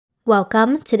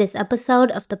Welcome to this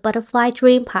episode of the Butterfly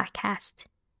Dream Podcast.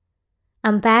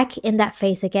 I'm back in that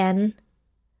phase again.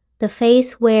 The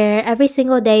phase where every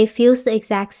single day feels the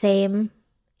exact same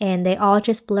and they all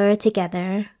just blur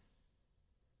together.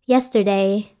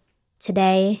 Yesterday,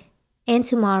 today, and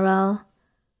tomorrow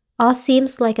all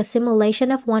seems like a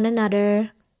simulation of one another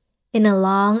in a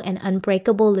long and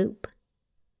unbreakable loop.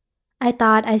 I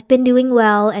thought I've been doing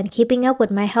well and keeping up with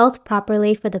my health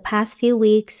properly for the past few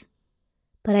weeks,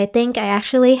 but I think I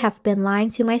actually have been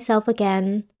lying to myself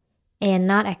again and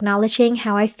not acknowledging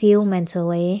how I feel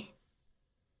mentally.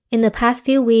 In the past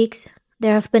few weeks,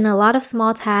 there have been a lot of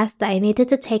small tasks that I needed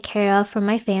to take care of for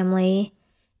my family,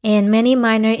 and many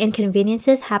minor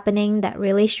inconveniences happening that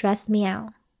really stressed me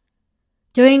out.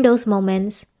 During those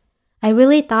moments, I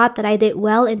really thought that I did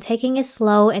well in taking it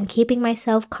slow and keeping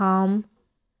myself calm,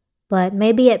 but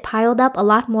maybe it piled up a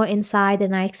lot more inside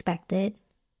than I expected.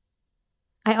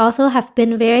 I also have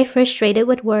been very frustrated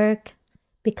with work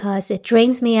because it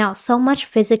drains me out so much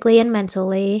physically and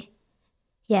mentally.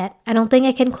 Yet, I don't think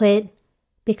I can quit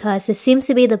because it seems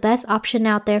to be the best option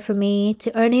out there for me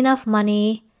to earn enough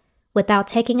money without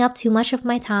taking up too much of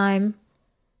my time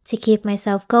to keep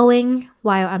myself going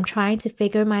while I'm trying to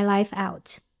figure my life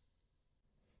out.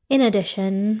 In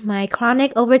addition, my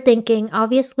chronic overthinking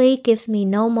obviously gives me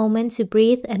no moment to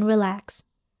breathe and relax.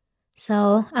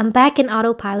 So, I'm back in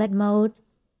autopilot mode,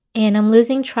 and I'm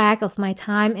losing track of my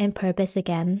time and purpose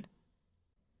again.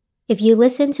 If you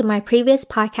listen to my previous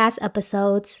podcast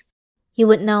episodes, you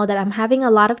would know that I'm having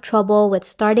a lot of trouble with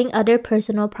starting other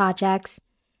personal projects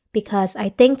because I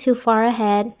think too far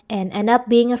ahead and end up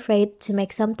being afraid to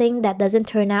make something that doesn't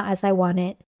turn out as I want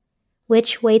it,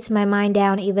 which weights my mind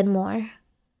down even more.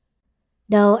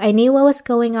 Though I knew what was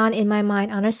going on in my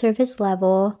mind on a surface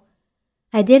level,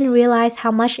 I didn't realize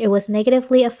how much it was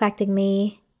negatively affecting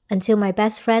me until my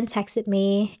best friend texted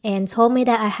me and told me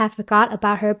that I had forgot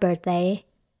about her birthday,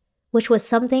 which was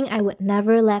something I would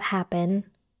never let happen.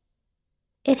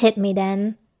 It hit me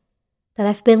then that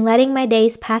I've been letting my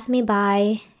days pass me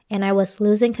by and I was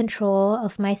losing control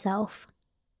of myself.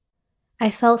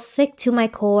 I felt sick to my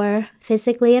core,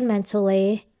 physically and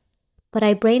mentally, but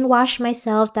I brainwashed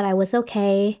myself that I was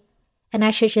okay and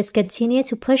I should just continue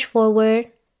to push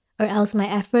forward or else my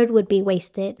effort would be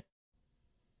wasted.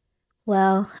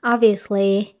 Well,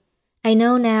 obviously, I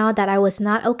know now that I was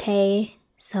not okay,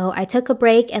 so I took a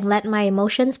break and let my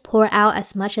emotions pour out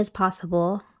as much as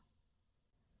possible.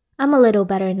 I'm a little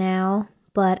better now,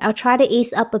 but I'll try to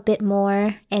ease up a bit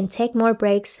more and take more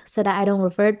breaks so that I don't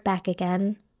revert back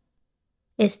again.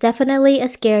 It's definitely a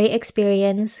scary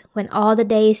experience when all the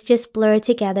days just blur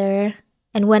together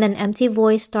and when an empty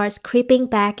voice starts creeping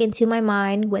back into my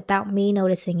mind without me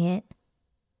noticing it.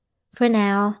 For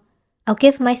now, I'll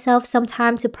give myself some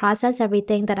time to process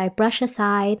everything that I brush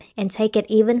aside and take it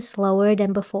even slower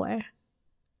than before.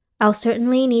 I'll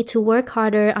certainly need to work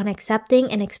harder on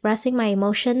accepting and expressing my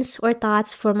emotions or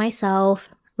thoughts for myself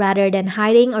rather than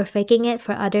hiding or faking it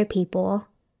for other people.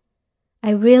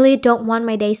 I really don't want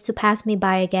my days to pass me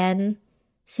by again,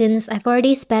 since I've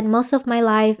already spent most of my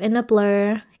life in a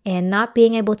blur and not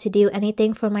being able to do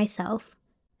anything for myself,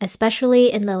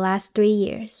 especially in the last 3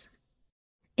 years.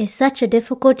 It's such a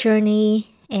difficult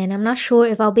journey, and I'm not sure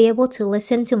if I'll be able to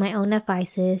listen to my own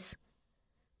advices.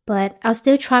 But I'll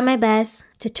still try my best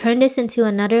to turn this into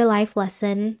another life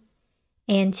lesson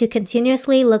and to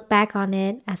continuously look back on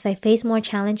it as I face more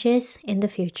challenges in the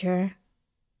future.